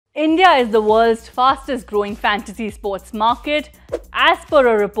India is the world's fastest growing fantasy sports market, as per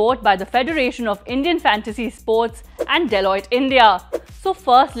a report by the Federation of Indian Fantasy Sports and Deloitte India. So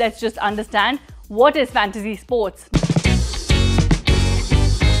first, let's just understand what is fantasy sports.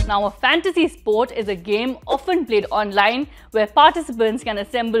 Now, a fantasy sport is a game often played online where participants can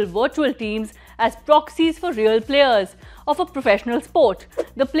assemble virtual teams as proxies for real players of a professional sport.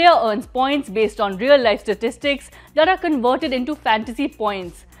 The player earns points based on real-life statistics that are converted into fantasy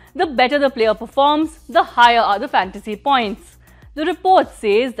points. The better the player performs, the higher are the fantasy points. The report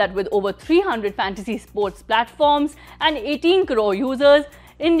says that with over 300 fantasy sports platforms and 18 crore users,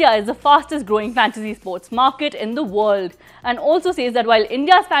 India is the fastest growing fantasy sports market in the world, and also says that while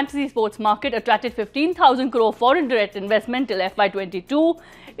India's fantasy sports market attracted 15,000 crore foreign direct investment till FY22,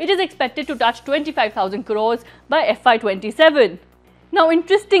 it is expected to touch 25,000 crores by FY27. Now,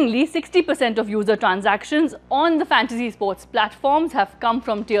 interestingly, 60% of user transactions on the fantasy sports platforms have come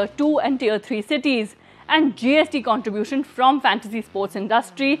from Tier 2 and Tier 3 cities, and GST contribution from fantasy sports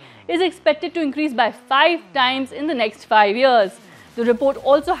industry is expected to increase by 5 times in the next 5 years. The report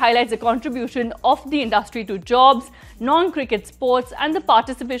also highlights the contribution of the industry to jobs, non-cricket sports and the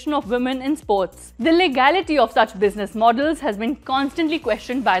participation of women in sports. The legality of such business models has been constantly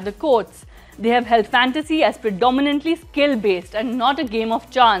questioned by the courts. They have held fantasy as predominantly skill-based and not a game of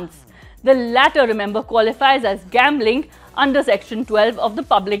chance. The latter, remember, qualifies as gambling under Section 12 of the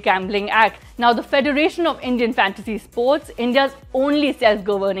Public Gambling Act. Now, the Federation of Indian Fantasy Sports, India's only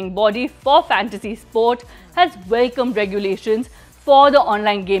self-governing body for fantasy sport, has welcomed regulations for the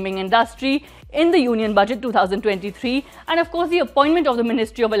online gaming industry in the Union Budget 2023, and of course the appointment of the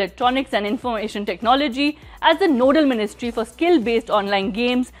Ministry of Electronics and Information Technology as the nodal ministry for skill-based online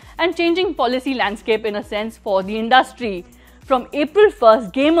games and changing policy landscape in a sense for the industry. From April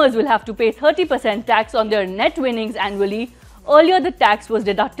 1st, gamers will have to pay 30% tax on their net winnings annually. Earlier, the tax was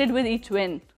deducted with each win.